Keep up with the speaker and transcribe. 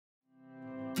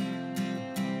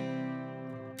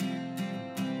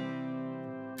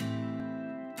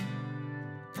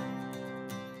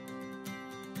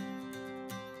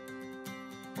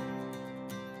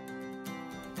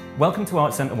Welcome to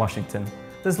Art Centre Washington.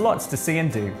 There's lots to see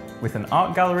and do, with an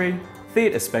art gallery,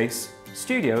 theatre space,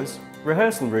 studios,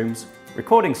 rehearsal rooms,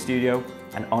 recording studio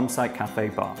and on-site cafe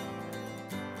bar.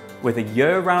 With a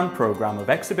year-round programme of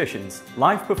exhibitions,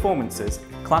 live performances,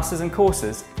 classes and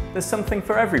courses, there's something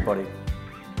for everybody.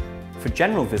 For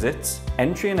general visits,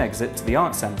 entry and exit to the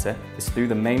Art Centre is through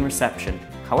the main reception.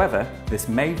 However, this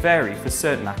may vary for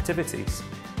certain activities.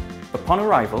 Upon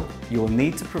arrival, you will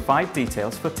need to provide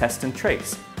details for test and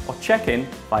trace, or check in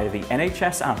via the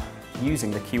NHS app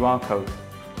using the QR code.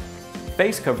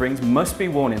 Face coverings must be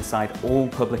worn inside all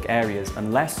public areas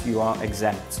unless you are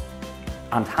exempt.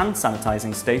 And hand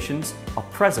sanitising stations are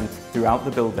present throughout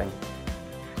the building.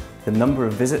 The number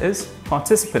of visitors,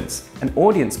 participants and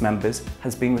audience members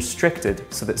has been restricted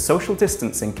so that social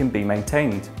distancing can be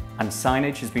maintained, and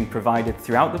signage has been provided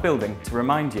throughout the building to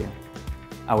remind you.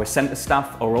 Our centre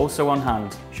staff are also on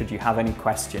hand should you have any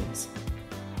questions.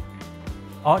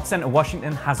 Art Centre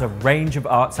Washington has a range of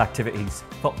arts activities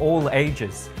for all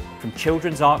ages, from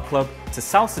children's art club to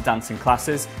salsa dancing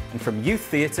classes and from youth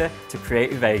theatre to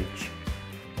creative age.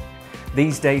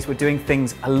 These days we're doing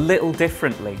things a little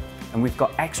differently and we've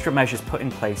got extra measures put in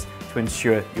place to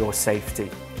ensure your safety.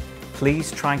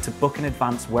 Please try to book in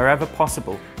advance wherever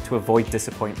possible to avoid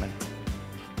disappointment.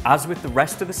 As with the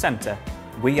rest of the centre,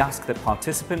 we ask that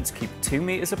participants keep 2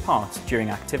 metres apart during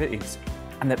activities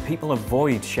and that people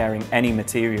avoid sharing any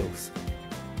materials.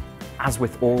 As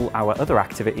with all our other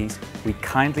activities, we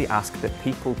kindly ask that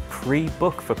people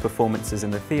pre-book for performances in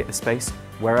the theatre space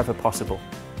wherever possible.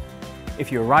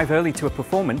 If you arrive early to a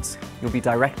performance, you'll be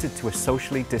directed to a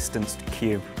socially distanced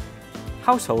queue.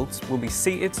 Households will be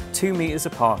seated 2 metres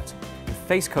apart, and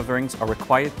face coverings are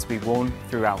required to be worn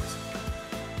throughout.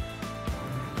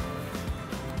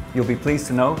 You'll be pleased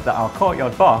to know that our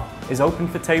courtyard bar is open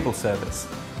for table service,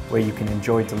 where you can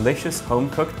enjoy delicious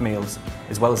home-cooked meals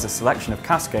as well as a selection of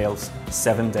cask ales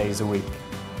 7 days a week.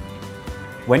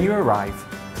 When you arrive,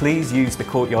 please use the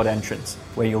courtyard entrance,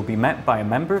 where you'll be met by a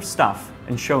member of staff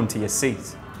and shown to your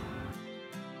seat.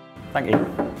 Thank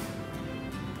you.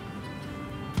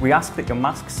 We ask that your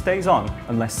mask stays on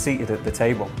unless seated at the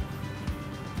table.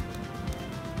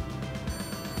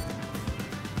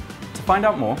 To find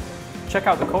out more, check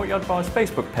out the Courtyard Bar's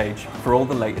Facebook page for all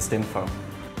the latest info.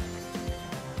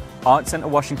 Art Centre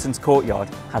Washington's courtyard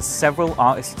has several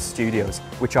artist studios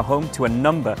which are home to a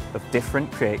number of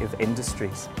different creative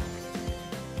industries.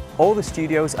 All the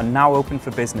studios are now open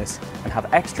for business and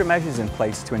have extra measures in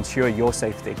place to ensure your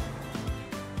safety.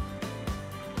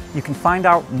 You can find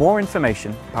out more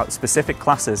information about specific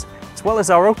classes as well as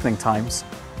our opening times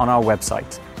on our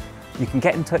website. You can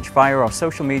get in touch via our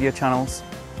social media channels,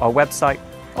 our website,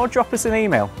 or drop us an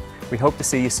email. We hope to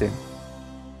see you soon.